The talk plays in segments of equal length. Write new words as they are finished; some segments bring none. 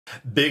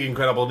Big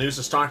incredible news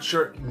to start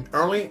your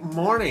early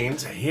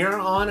mornings here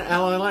on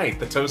LALate.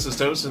 The toast is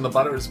toast and the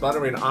butter is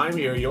buttering. I'm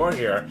here, you're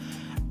here.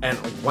 And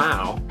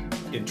wow,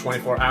 in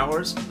 24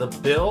 hours, the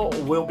bill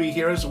will be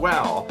here as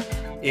well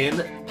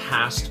in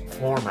past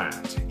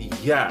format.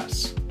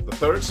 Yes, the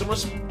third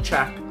stimulus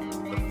check,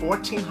 the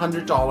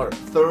 $1,400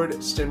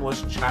 third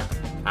stimulus check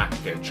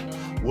package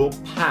will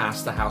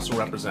pass the House of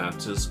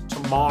Representatives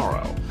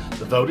tomorrow.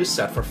 The vote is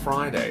set for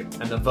Friday,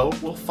 and the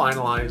vote will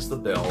finalize the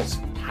bill's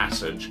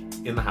passage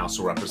in the House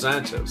of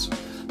Representatives.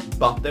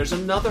 But there's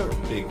another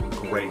big,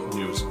 great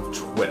news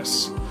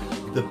twist.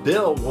 The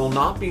bill will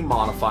not be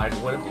modified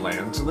when it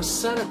lands in the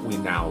Senate, we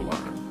now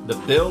learn. The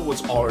bill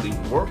was already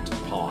worked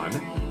upon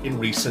in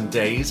recent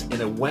days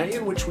in a way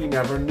in which we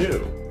never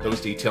knew.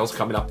 Those details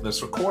coming up in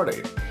this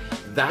recording.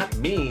 That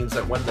means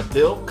that when the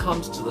bill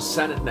comes to the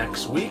Senate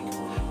next week,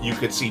 you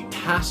could see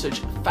passage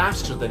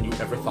faster than you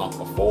ever thought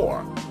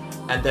before.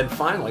 And then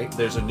finally,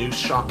 there's a new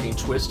shocking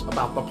twist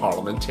about the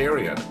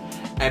parliamentarian.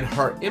 And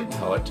her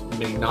input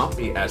may not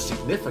be as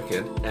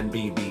significant and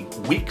be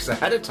weeks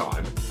ahead of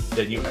time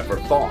than you ever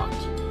thought.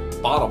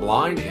 Bottom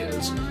line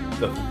is,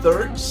 the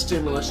third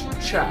stimulus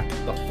check,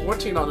 the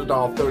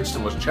 $1,400 third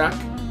stimulus check,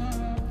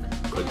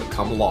 could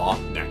become law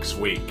next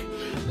week.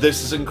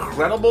 This is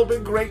incredible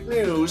big great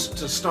news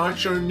to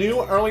start your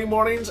new early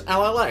mornings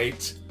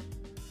LALate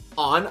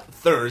on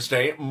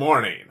Thursday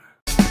morning.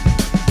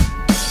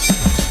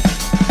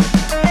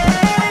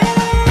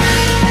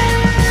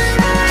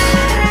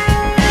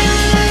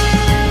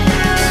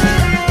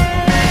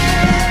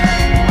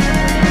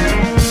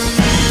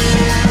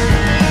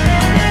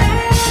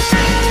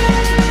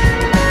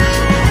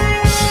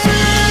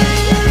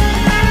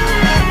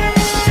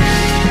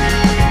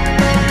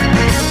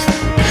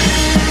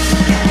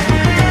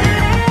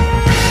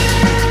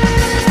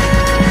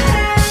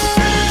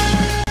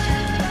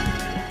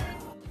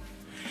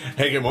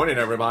 Hey, good morning,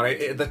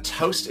 everybody. The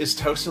toast is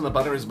toast and the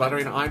butter is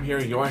buttering. I'm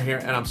here, you're here,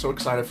 and I'm so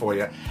excited for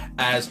you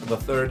as the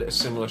third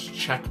stimulus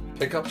check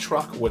pickup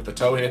truck with the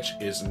tow hitch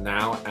is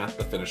now at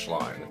the finish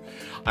line.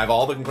 I have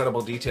all the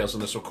incredible details in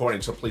this recording,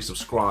 so please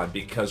subscribe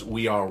because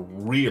we are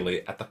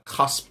really at the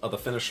cusp of the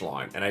finish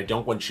line, and I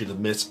don't want you to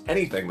miss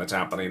anything that's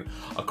happening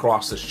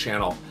across this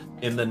channel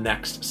in the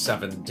next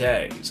 7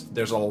 days.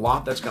 There's a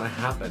lot that's going to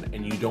happen,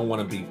 and you don't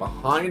want to be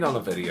behind on a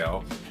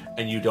video,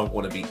 and you don't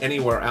want to be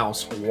anywhere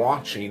else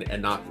watching and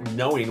not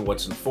knowing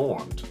what's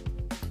informed.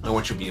 I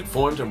want you to be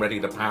informed and ready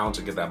to pounce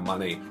and get that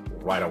money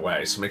right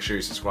away. So make sure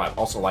you subscribe.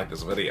 Also like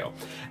this video.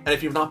 And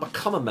if you've not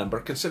become a member,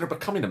 consider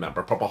becoming a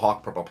member. Purple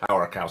Hawk, Purple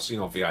Power,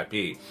 Calcino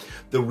VIP.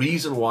 The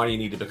reason why you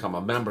need to become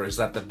a member is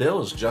that the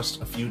bill is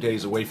just a few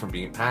days away from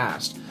being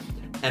passed.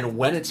 And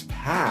when it's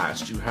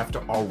passed, you have to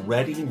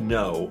already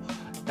know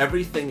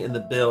everything in the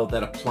bill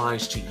that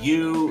applies to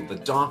you, the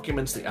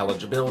documents, the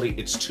eligibility.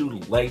 It's too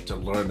late to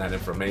learn that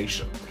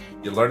information.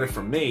 You learn it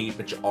from me,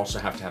 but you also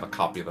have to have a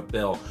copy of the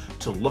bill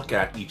to look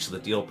at each of the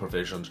deal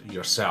provisions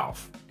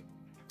yourself.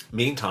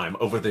 Meantime,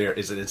 over there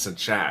is an instant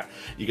chat.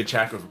 You can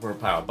chat with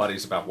Purple Power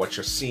buddies about what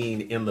you're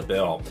seeing in the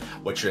bill,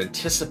 what you're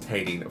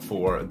anticipating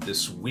for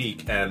this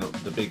week, and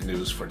the big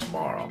news for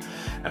tomorrow.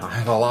 And I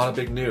have a lot of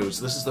big news.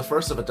 This is the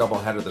first of a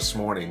doubleheader this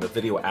morning. The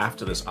video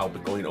after this, I'll be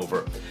going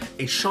over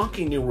a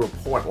shocking new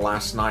report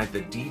last night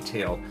that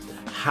detailed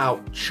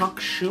how Chuck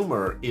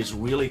Schumer is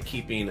really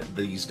keeping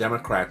these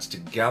Democrats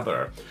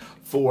together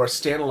for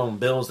standalone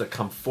bills that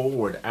come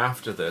forward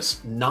after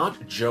this,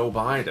 not Joe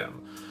Biden.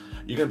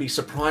 You're going to be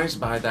surprised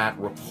by that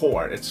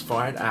report. It's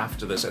right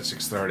after this at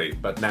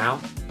 6:30. But now,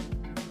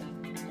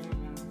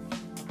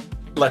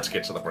 let's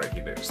get to the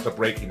breaking news. The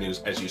breaking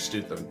news as you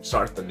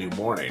start the new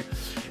morning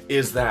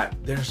is that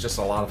there's just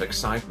a lot of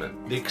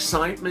excitement. The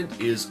excitement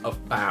is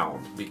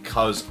abound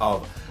because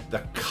of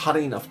the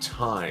cutting of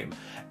time.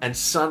 And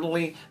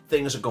suddenly,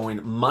 things are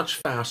going much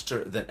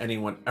faster than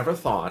anyone ever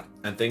thought,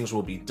 and things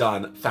will be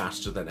done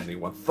faster than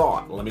anyone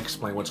thought. Let me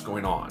explain what's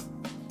going on.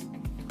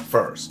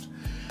 First,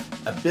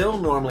 a bill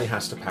normally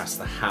has to pass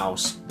the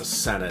House, the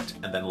Senate,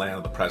 and then land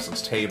on the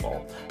President's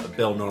table. The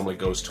bill normally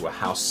goes to a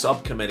House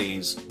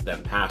subcommittees,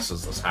 then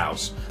passes this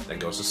House, then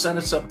goes to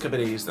Senate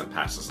subcommittees, then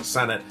passes the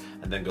Senate,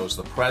 and then goes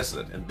to the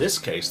President. In this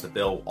case, the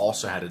bill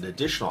also had an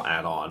additional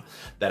add-on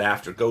that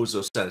after it goes to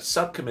those Senate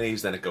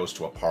subcommittees, then it goes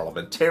to a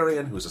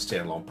parliamentarian who's a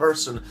standalone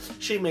person.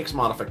 She makes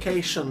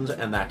modifications,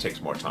 and that takes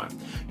more time.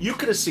 You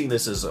could have seen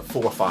this as a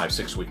 4, 5,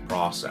 6 week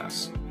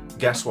process.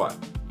 Guess what?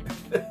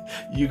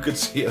 You could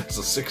see it as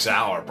a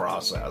 6-hour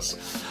process.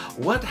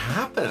 What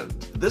happened?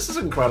 This is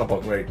incredible,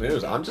 great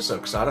news. I'm just so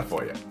excited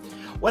for you.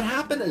 What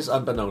happened is,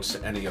 unbeknownst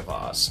to any of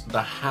us,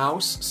 the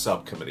House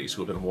subcommittees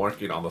who have been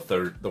working on the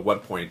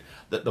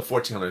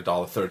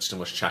 $1,400 third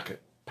stimulus check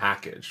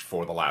package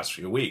for the last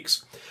few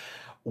weeks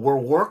were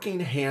working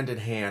hand in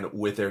hand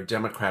with their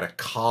Democratic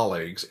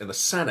colleagues in the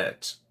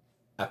Senate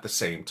at the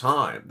same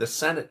time, the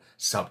Senate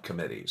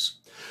subcommittees.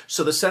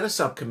 So the Senate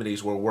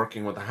subcommittees were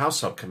working with the House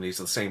subcommittees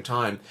at the same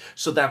time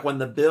so that when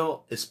the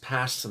bill is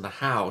passed in the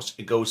House,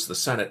 it goes to the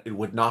Senate, it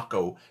would not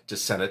go to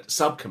Senate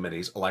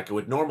subcommittees like it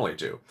would normally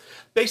do.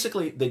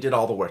 Basically, they did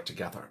all the work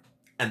together.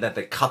 and that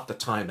they cut the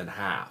time in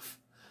half.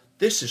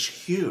 This is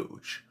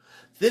huge.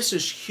 This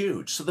is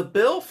huge. So the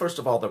bill, first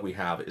of all, that we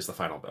have is the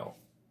final bill.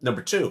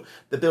 Number two,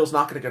 the bill's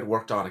not going to get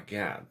worked on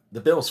again.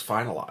 The bill is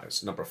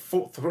finalized. Number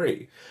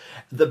three,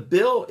 the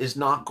bill is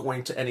not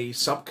going to any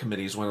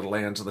subcommittees when it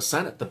lands in the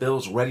Senate. The bill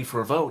is ready for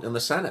a vote in the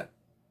Senate.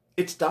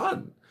 It's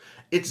done.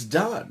 It's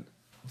done.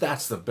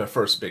 That's the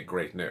first big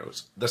great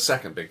news. The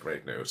second big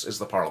great news is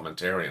the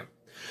parliamentarian.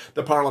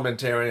 The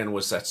parliamentarian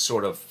was that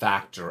sort of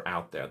factor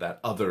out there, that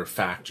other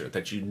factor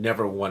that you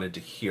never wanted to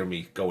hear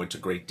me go into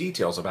great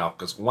details about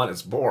because one,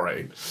 it's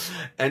boring,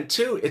 and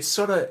two,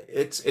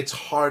 it's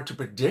hard to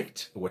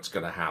predict what's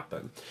going to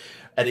happen.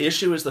 At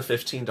issue is the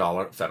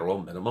 $15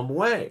 federal minimum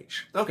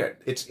wage. Okay,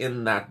 it's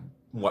in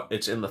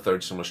the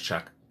third stimulus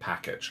check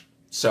package.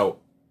 So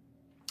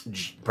the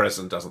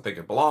president doesn't think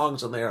it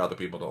belongs in there. Other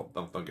people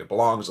don't think it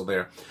belongs in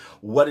there.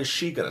 What is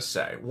she going to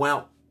say?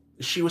 Well,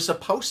 she was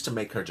supposed to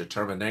make her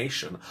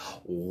determination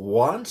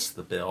once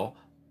the bill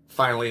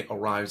finally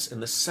arrives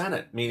in the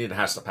Senate, meaning it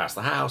has to pass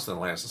the House, then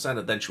lands the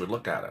Senate, then she would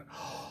look at it.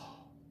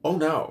 Oh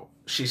no,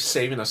 she's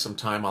saving us some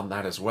time on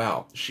that as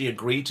well. She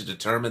agreed to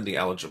determine the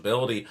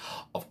eligibility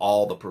of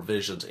all the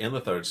provisions in the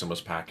third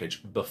stimulus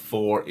package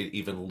before it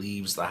even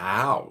leaves the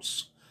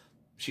House.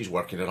 She's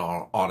working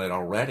on it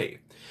already.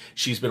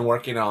 She's been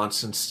working on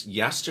since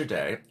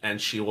yesterday,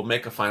 and she will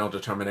make a final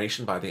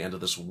determination by the end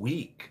of this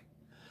week.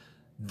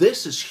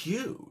 This is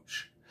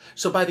huge.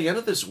 So by the end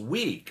of this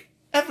week,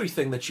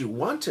 everything that you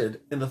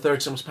wanted in the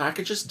third stimulus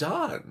package is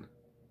done.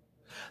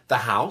 The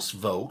House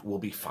vote will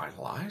be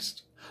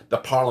finalized. The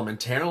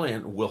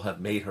parliamentarian will have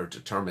made her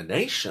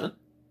determination.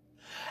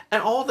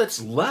 And all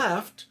that's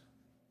left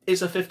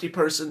is a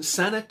 50-person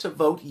Senate to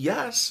vote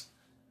yes.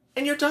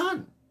 And you're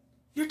done.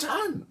 You're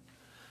done.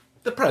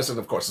 The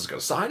president, of course, is going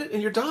to sign it,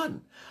 and you're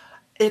done.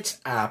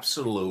 It's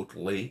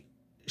absolutely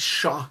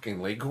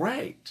shockingly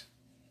great.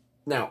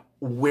 Now,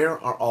 where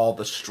are all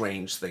the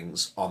strange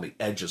things on the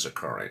edges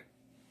occurring?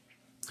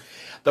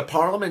 The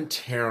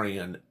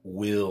parliamentarian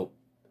will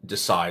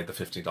decide the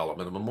 $15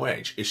 minimum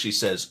wage. If she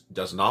says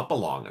does not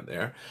belong in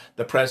there,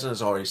 the president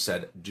has already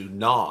said, do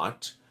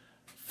not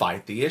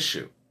fight the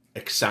issue.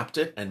 Accept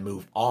it and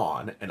move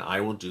on, and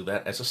I will do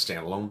that as a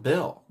standalone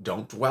bill.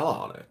 Don't dwell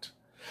on it.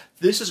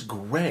 This is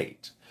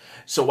great.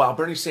 So while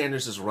Bernie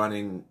Sanders is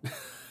running...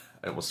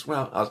 I was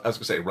going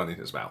to say running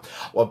his mouth.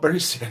 Well, Bernie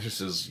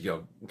Sanders is,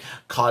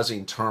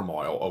 causing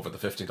turmoil over the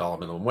 $15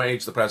 minimum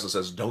wage. The president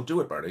says, don't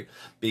do it, Bernie,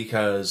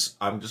 because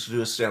I'm just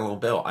going to do a standalone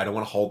bill. I don't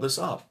want to hold this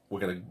up.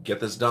 We're going to get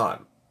this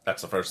done.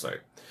 That's the first thing.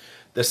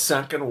 The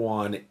second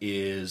one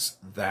is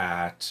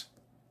that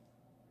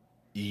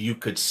you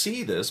could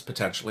see this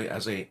potentially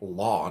as a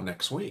law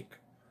next week.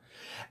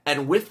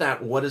 And with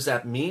that, what does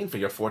that mean for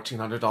your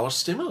 $1,400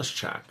 stimulus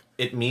check?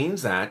 It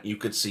means that you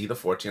could see the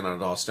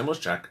 $1,400 stimulus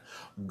check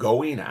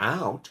going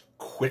out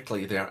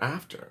quickly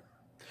thereafter.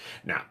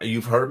 Now,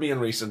 you've heard me in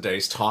recent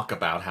days talk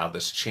about how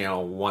this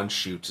channel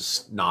wants you to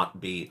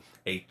not be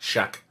a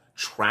check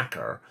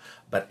tracker,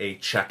 but a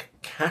check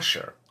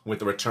casher. With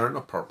the return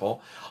of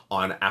Purple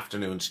on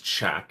afternoon's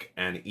check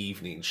and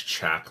evening's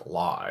check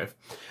live,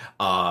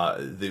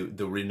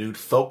 the renewed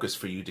focus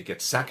for you to get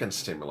second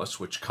stimulus,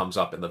 which comes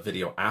up in the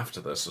video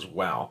after this as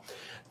well,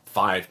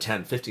 $5,000,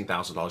 $10,000,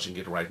 $15,000 you can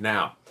get right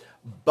now.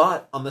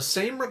 But on the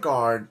same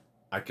regard,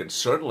 I can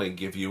certainly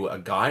give you a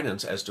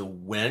guidance as to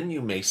when you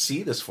may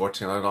see this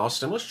 $1,400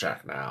 stimulus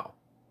check now.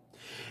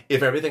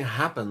 If everything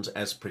happens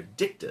as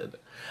predicted,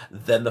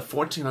 then the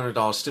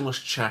 $1,400 stimulus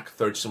check,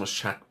 third stimulus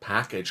check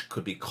package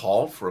could be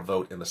called for a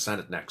vote in the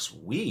Senate next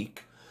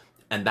week,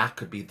 and that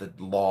could be the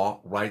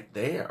law right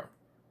there.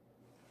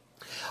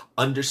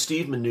 Under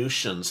Steve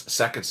Mnuchin's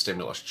second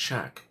stimulus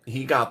check,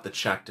 he got the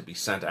check to be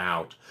sent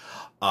out,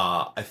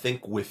 I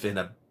think within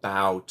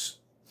about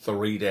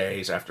 3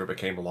 days after it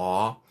became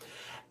law.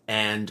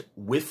 And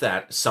with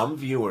that, some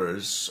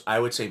viewers, I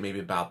would say maybe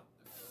about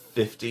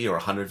 50 or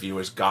 100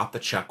 viewers got the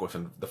check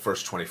within the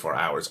first 24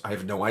 hours. I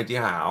have no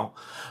idea how,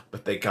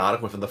 but they got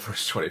it within the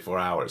first 24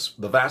 hours.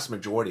 The vast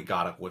majority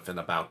got it within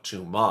about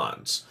 2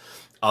 months.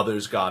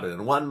 Others got it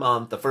in 1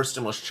 month. The first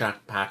stimulus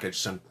check package,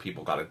 some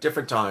people got it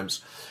different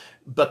times.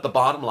 But the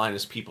bottom line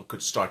is people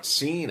could start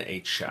seeing a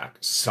check.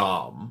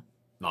 Some,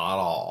 not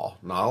all,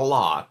 not a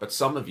lot, but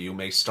some of you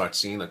may start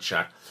seeing a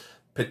check.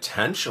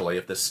 Potentially,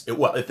 if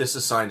this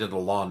is signed into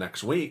law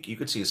next week, you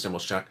could see a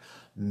stimulus check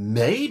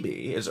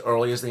maybe as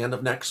early as the end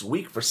of next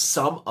week for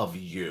some of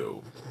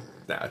you.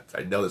 Now,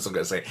 I know this I'm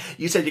going to say.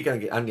 You said I'm going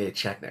to get a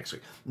check next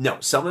week. No,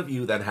 some of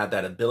you that had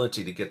that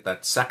ability to get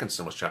that second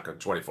stimulus check in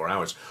 24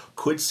 hours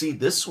could see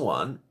this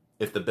one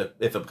if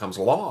it becomes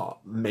law,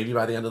 maybe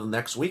by the end of the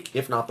next week,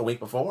 if not the week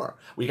before,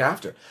 week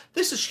after.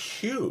 This is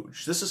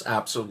huge. This is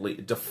absolutely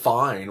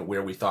define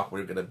where we thought we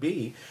were going to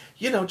be,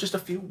 just a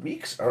few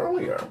weeks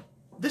earlier.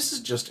 This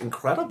is just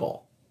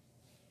incredible.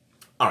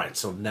 All right,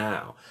 so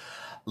now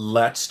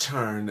let's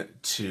turn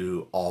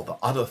to all the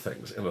other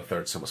things in the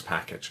third stimulus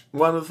package.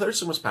 Well, in the third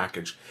stimulus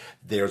package,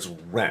 there's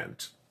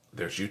rent,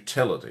 there's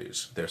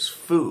utilities, there's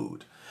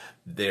food,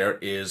 there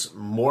is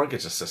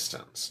mortgage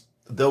assistance,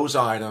 Those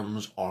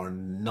items are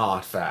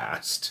not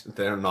fast.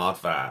 They're not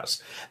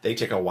fast. They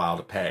take a while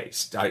to pay.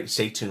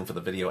 Stay tuned for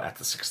the video at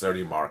the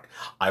 6:30 mark.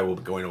 I will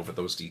be going over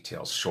those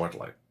details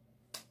shortly.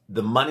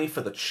 The money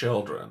for the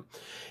children,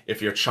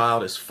 if your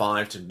child is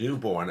 5 to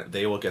newborn,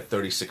 they will get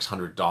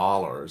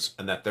 $3,600,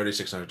 and that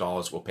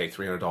 $3,600 will pay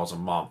 $300 a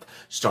month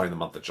starting the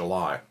month of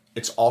July.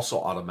 It's also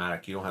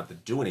automatic. You don't have to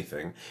do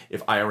anything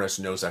if IRS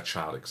knows that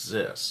child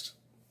exists.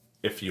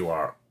 If you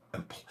are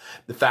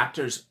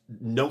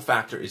no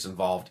factor is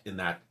involved in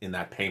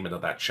that payment of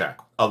that check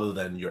other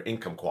than your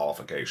income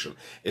qualification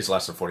is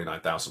less than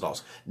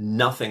 $49,000.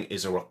 Nothing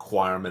is a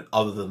requirement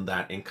other than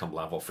that income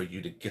level for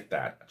you to get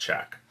that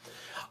check.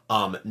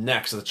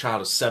 Next, if the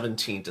child is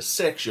 17 to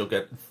 6, you'll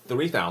get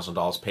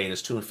 $3,000 paid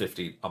as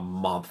 $250 a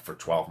month for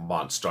 12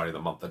 months starting the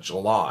month of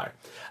July.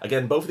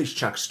 Again, both of these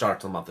checks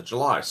start the month of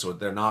July, so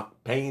they're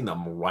not paying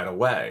them right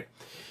away.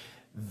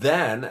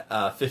 Then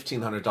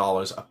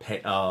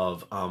 $1,500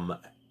 of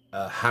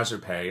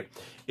hazard pay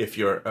if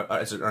you're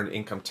as an earned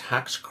income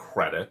tax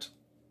credit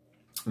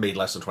made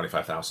less than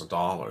 $25,000,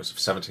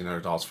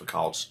 $1,700 for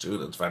college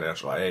students,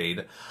 financial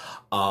aid,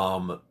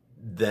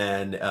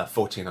 then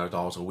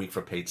 $1,400 a week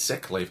for paid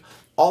sick leave.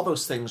 All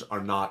those things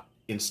are not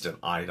instant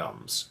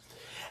items.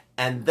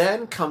 And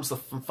then comes the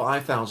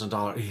 $5,000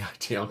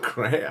 EITL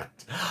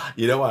grant.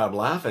 You know why I'm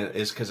laughing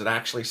is because it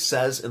actually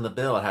says in the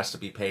bill it has to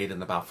be paid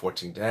in about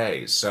 14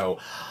 days. So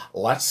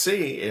let's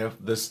see if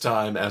this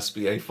time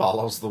SBA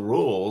follows the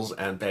rules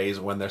and pays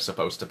when they're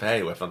supposed to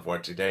pay within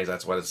 14 days.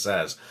 That's what it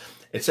says.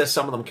 It says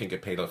some of them can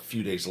get paid a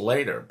few days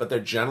later, but they're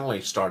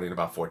generally starting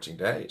about 14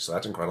 days. So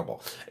that's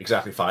incredible.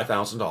 Exactly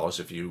 $5,000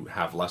 if you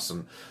have less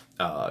than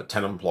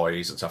 10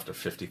 employees. It's after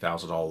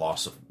 $50,000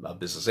 loss of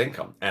business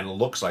income. And it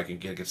looks like you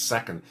can get a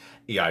second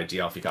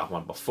EIDL if you got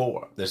one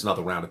before. There's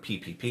another round of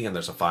PPP, and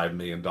there's a $5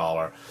 million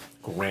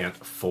grant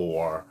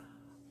for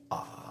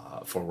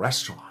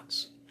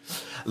restaurants.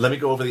 Let me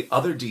go over the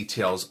other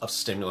details of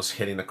stimulus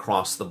hitting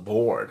across the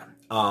board.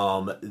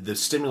 The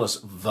stimulus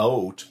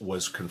vote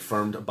was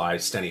confirmed by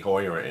Steny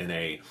Hoyer in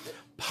a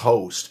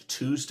post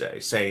Tuesday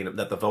saying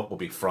that the vote will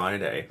be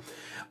Friday.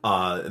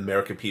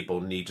 American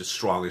people need to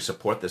strongly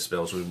support this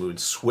bill as we move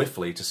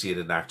swiftly to see it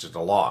enacted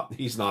into law.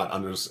 He is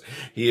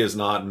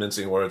not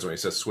mincing words when he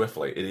says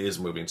swiftly. It is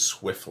moving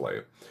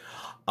swiftly.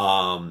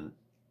 I've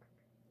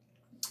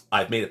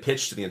made a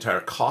pitch to the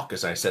entire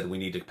caucus. I said we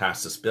need to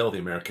pass this bill. The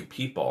American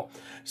people,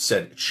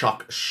 said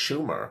Chuck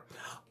Schumer.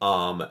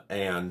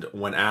 And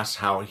when asked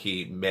how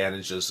he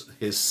manages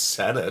his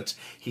Senate,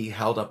 he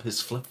held up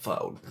his flip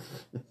phone.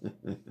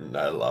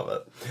 I love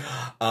it.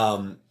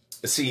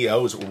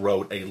 CEOs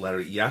wrote a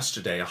letter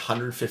yesterday.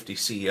 150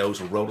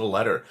 CEOs wrote a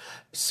letter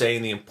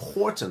saying the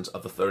importance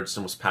of the third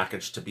stimulus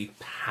package to be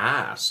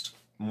passed.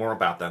 More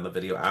about that in the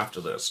video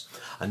after this.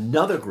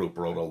 Another group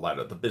wrote a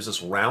letter. The Business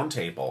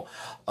Roundtable,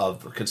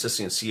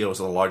 consisting of CEOs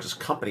of the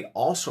largest company,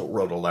 also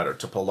wrote a letter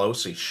to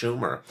Pelosi,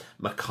 Schumer,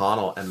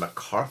 McConnell, and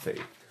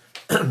McCarthy.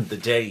 The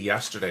day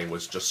yesterday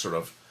was just sort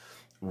of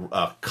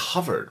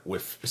covered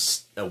with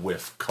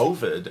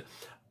COVID.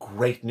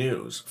 Great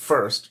news.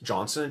 First,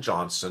 Johnson &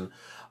 Johnson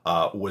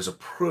was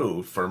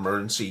approved for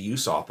emergency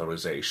use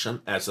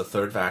authorization as the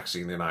third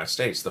vaccine in the United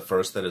States, the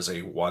first that is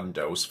a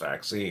one-dose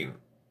vaccine.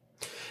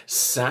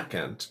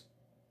 Second,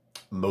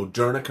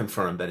 Moderna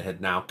confirmed that it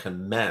had now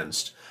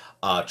commenced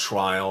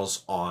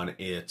trials on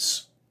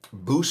its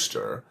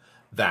booster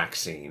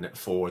vaccine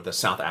for the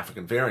South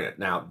African variant.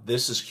 Now,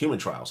 this is human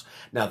trials.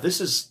 Now,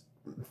 this is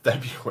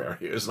February.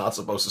 It's not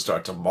supposed to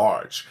start to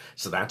March,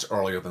 so that's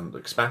earlier than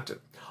expected.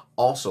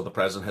 Also, the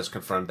president has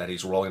confirmed that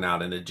he's rolling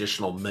out an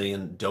additional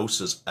million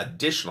doses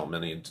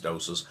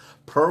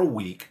per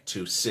week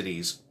to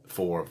cities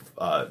for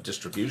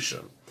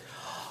distribution.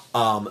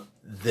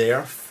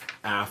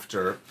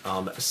 Thereafter,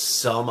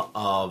 some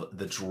of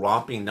the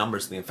dropping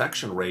numbers in the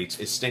infection rates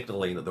is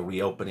signaling the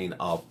reopening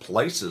of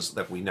places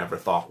that we never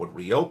thought would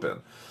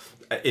reopen.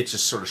 It's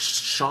just sort of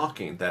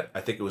shocking that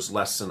I think it was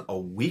less than a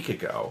week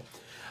ago,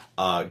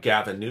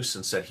 Gavin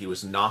Newsom said he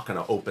was not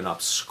going to open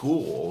up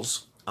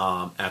schools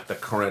at the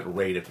current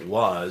rate it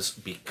was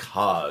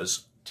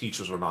because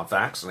teachers were not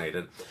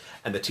vaccinated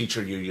and the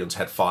teacher unions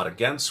had fought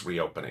against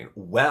reopening.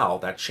 Well,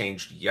 that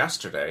changed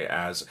yesterday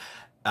as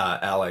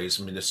LA's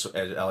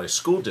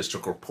school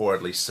district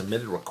reportedly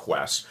submitted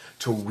requests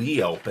to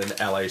reopen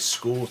LA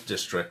school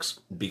districts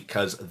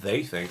because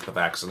they think the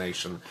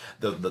vaccination,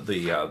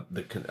 the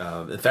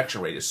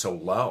infection rate is so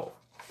low.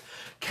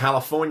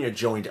 California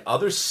joined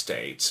other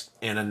states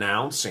in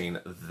announcing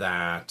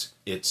that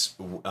it's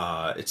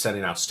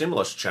sending out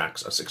stimulus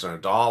checks of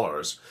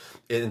 $600.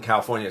 In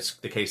California,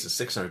 the case is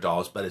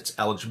 $600, but its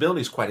eligibility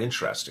is quite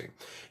interesting.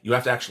 You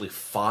have to actually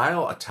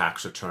file a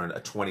tax return, a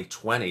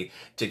 2020,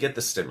 to get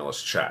the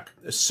stimulus check.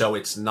 So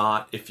it's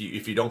not, if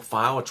you don't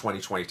file a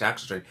 2020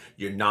 tax return,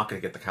 you're not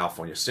going to get the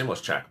California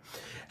stimulus check.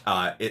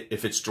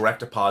 If it's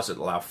direct deposit,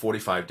 allow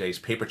 45 days,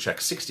 paper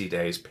check 60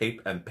 days,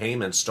 and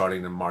payments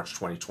starting in March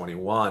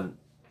 2021.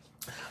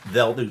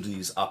 They'll do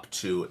these up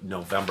to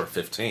November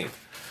 15th.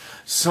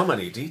 So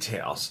many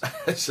details.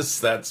 It's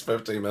just, that's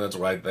 15 minutes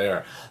right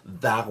there.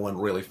 That went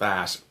really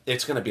fast.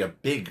 It's going to be a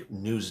big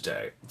news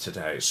day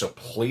today, so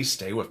please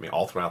stay with me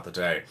all throughout the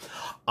day.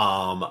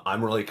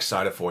 I'm really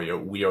excited for you.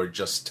 We are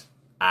just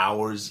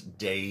hours,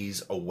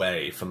 days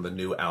away from the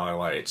new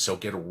LA, so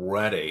get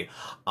ready.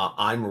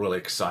 I'm really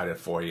excited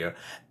for you,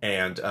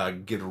 and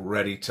get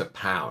ready to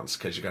pounce,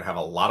 because you're gonna have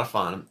a lot of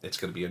fun. It's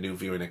gonna be a new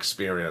viewing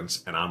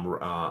experience, and I'm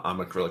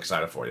really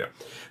excited for you.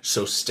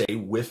 So stay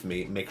with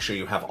me. Make sure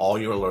you have all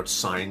your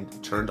alerts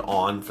turned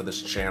on for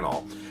this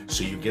channel,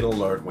 so you get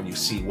alert when you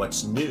see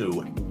what's new,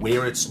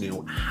 where it's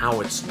new,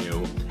 how it's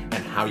new, and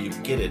how you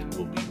get it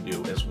will be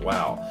new as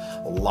well.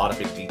 A lot of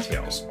big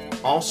details.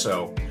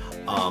 Also,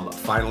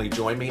 finally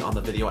join me on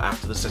the video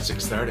after this at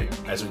 6:30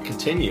 as we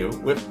continue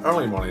with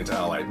Early Mornings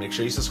LA. Make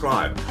sure you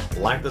subscribe,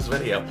 like this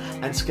video,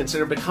 and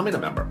consider becoming a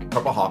member.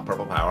 Purple Hawk,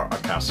 Purple Power, or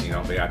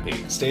Casino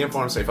VIP. Stay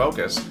informed, stay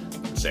focused,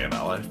 and stay in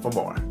LA for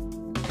more.